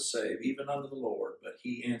was none to save, even unto the Lord, but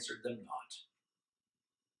he answered them not.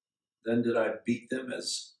 Then did I beat them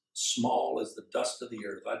as small as the dust of the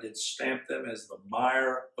earth. I did stamp them as the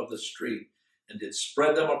mire of the street, and did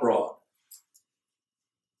spread them abroad.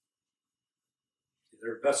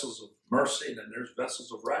 There are vessels of mercy, and then there's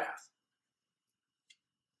vessels of wrath.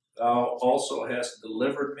 Thou also hast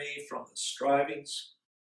delivered me from the strivings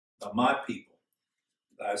of my people.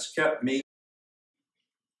 Thou hast kept me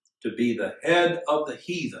to be the head of the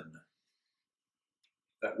heathen.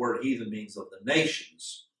 That word heathen means of the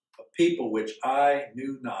nations. A people which I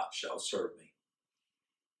knew not shall serve me.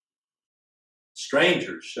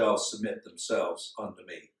 Strangers shall submit themselves unto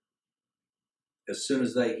me. As soon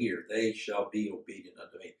as they hear, they shall be obedient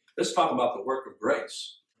unto me. Let's talk about the work of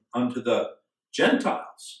grace unto the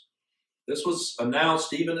Gentiles. This was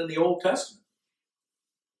announced even in the Old Testament.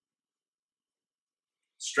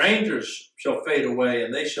 Strangers shall fade away,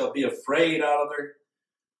 and they shall be afraid out of their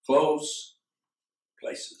close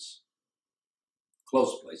places.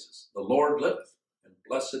 Close places. The Lord liveth, and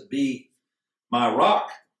blessed be my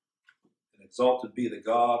rock, and exalted be the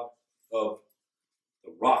God of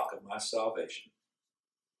the rock of my salvation.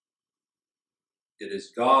 It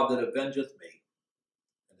is God that avengeth me,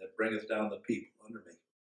 and that bringeth down the people under me,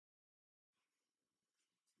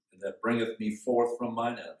 and that bringeth me forth from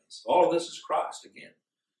mine enemies. All of this is Christ again.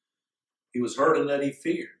 He was hurt and that he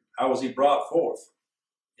feared. How was he brought forth?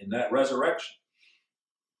 In that resurrection.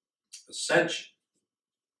 Ascension.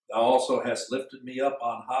 Thou also hast lifted me up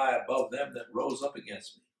on high above them that rose up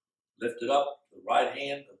against me. Lifted up the right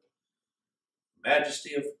hand of the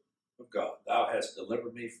majesty of God. Thou hast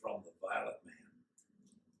delivered me from the violent man.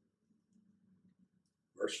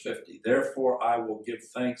 Verse 50. Therefore I will give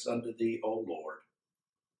thanks unto thee, O Lord.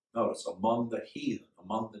 Notice, among the heathen,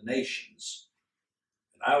 among the nations.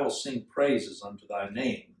 And I will sing praises unto thy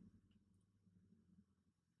name.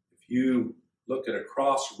 If you look at a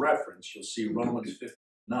cross-reference, you'll see Romans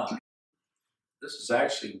 59. This is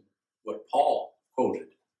actually what Paul quoted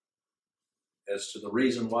as to the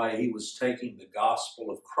reason why he was taking the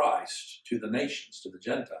gospel of Christ to the nations, to the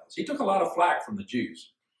Gentiles. He took a lot of flack from the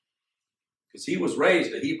Jews because he was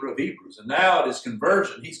raised a Hebrew of Hebrews. And now at his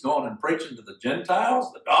conversion, he's going and preaching to the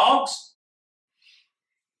Gentiles, the dogs.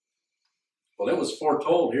 Well, it was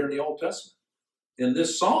foretold here in the Old Testament, in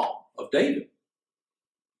this psalm of David.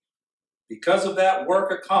 Because of that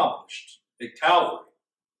work accomplished at Calvary,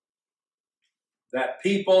 that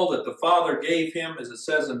people that the Father gave him, as it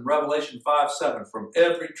says in Revelation 5:7, from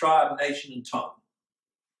every tribe, nation, and tongue.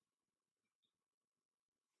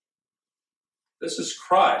 This is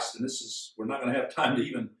Christ, and we're not going to have time to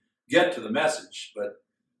even get to the message, but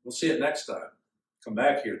we'll see it next time. Come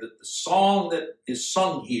back here. The song that is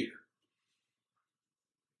sung here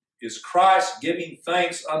is Christ giving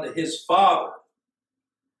thanks unto his Father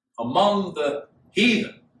among the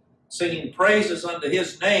heathen, singing praises unto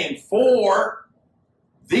his name for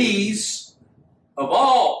these of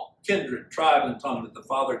all kindred, tribe, and tongue that the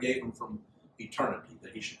Father gave him from eternity,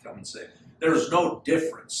 that he should come and save. There's no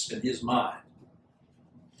difference in his mind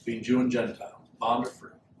between Jew and Gentile, bond or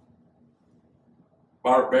free,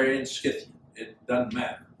 barbarian, Scythian. It doesn't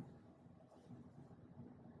matter.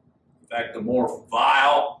 In fact, the more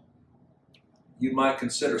vile you might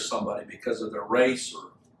consider somebody because of their race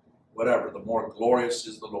or whatever, the more glorious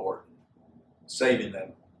is the Lord, saving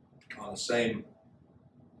them on the same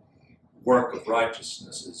work of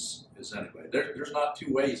righteousness as anybody. There's not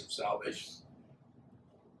two ways of salvation.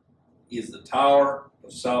 He is the tower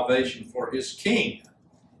of salvation for his king.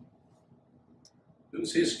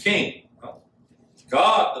 Who's his king? Well,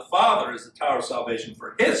 God the Father is the tower of salvation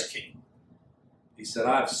for his king. He said,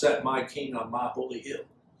 I've set my king on my holy hill.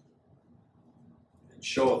 and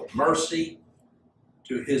showeth mercy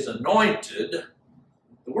to his anointed.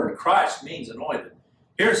 The word Christ means anointed.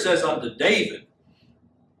 Here it says unto David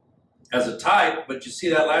as a type, but you see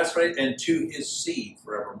that last phrase, and to his seed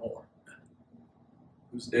forevermore.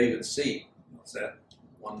 Who's David's seed? What's that?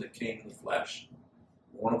 One that came in the flesh,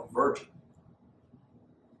 born of a virgin.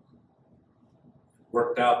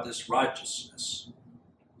 Worked out this righteousness,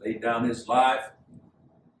 laid down his life,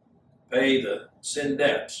 paid the sin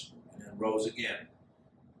debt, and then rose again.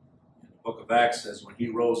 In the book of Acts says when he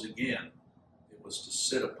rose again, it was to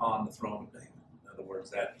sit upon the throne of David. In other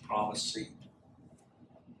words, that promised seed.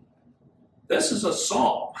 This is a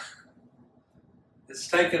psalm. It's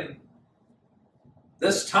taken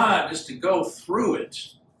this time just to go through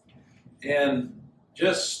it and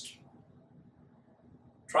just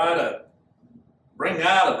try to bring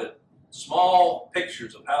out of it small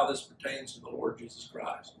pictures of how this pertains to the Lord Jesus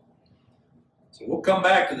Christ. So we'll come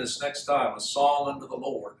back to this next time, a song unto the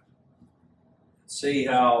Lord, and see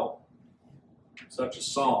how such a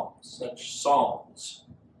song, such songs,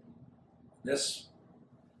 this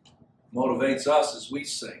motivates us as we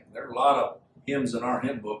sing. There are a lot of hymns in our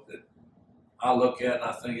hymn book that I look at and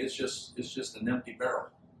I think it's just an empty barrel.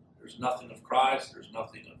 There's nothing of Christ. There's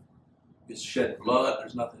nothing of his shed blood.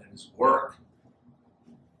 There's nothing in his work.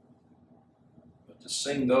 But to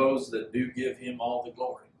sing those that do give him all the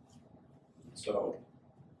glory. So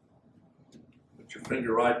put your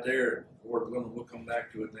finger right there. Lord willing, we'll come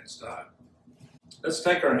back to it next time. Let's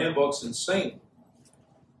take our hymn books and sing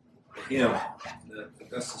the hymn that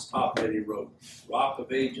Augustus Toplady wrote. Rock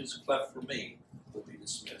of Ages, cleft for me, will be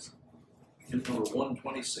dismissed. Hymn number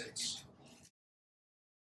 126.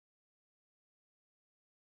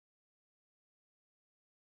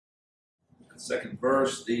 The second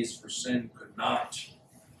verse, these for sin could not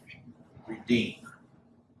redeem.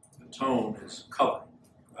 Atone is covering.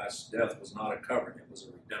 Christ's death was not a covering, it was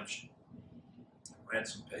a redemption.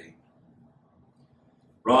 Ransom paid.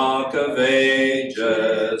 Rock of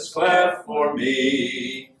ages, cleft for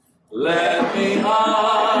me, let me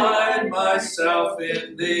hide myself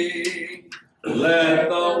in thee. Let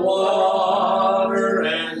the water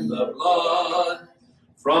and the blood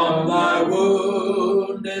from thy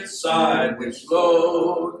wounded side which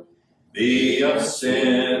flowed be of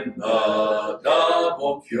sin the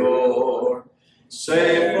double cure.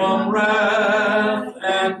 Save from wrath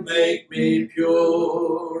and make me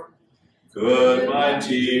pure. Could my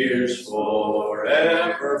tears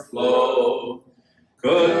forever flow,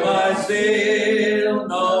 could my zeal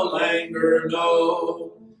no languor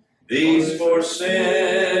know, these for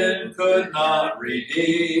sin could not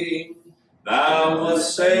redeem. Thou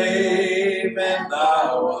must save, and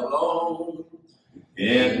thou alone.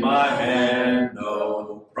 In my hand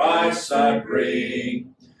no price I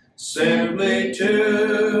bring, simply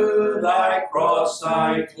to thy cross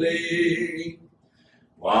I cling.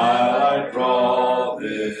 While I draw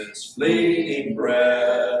this fleeting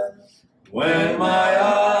breath, when my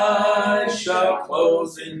eyes shall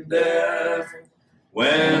close in death,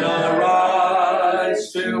 when I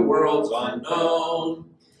rise to worlds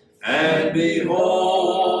unknown, and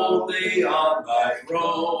behold thee on thy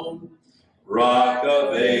throne, Rock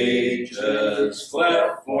of ages,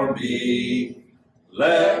 cleft for me,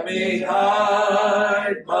 let me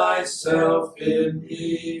hide myself in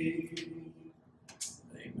thee.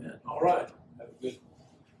 Amen. All right. Have a good,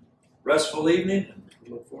 restful evening, and we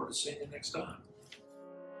look forward to seeing you next time.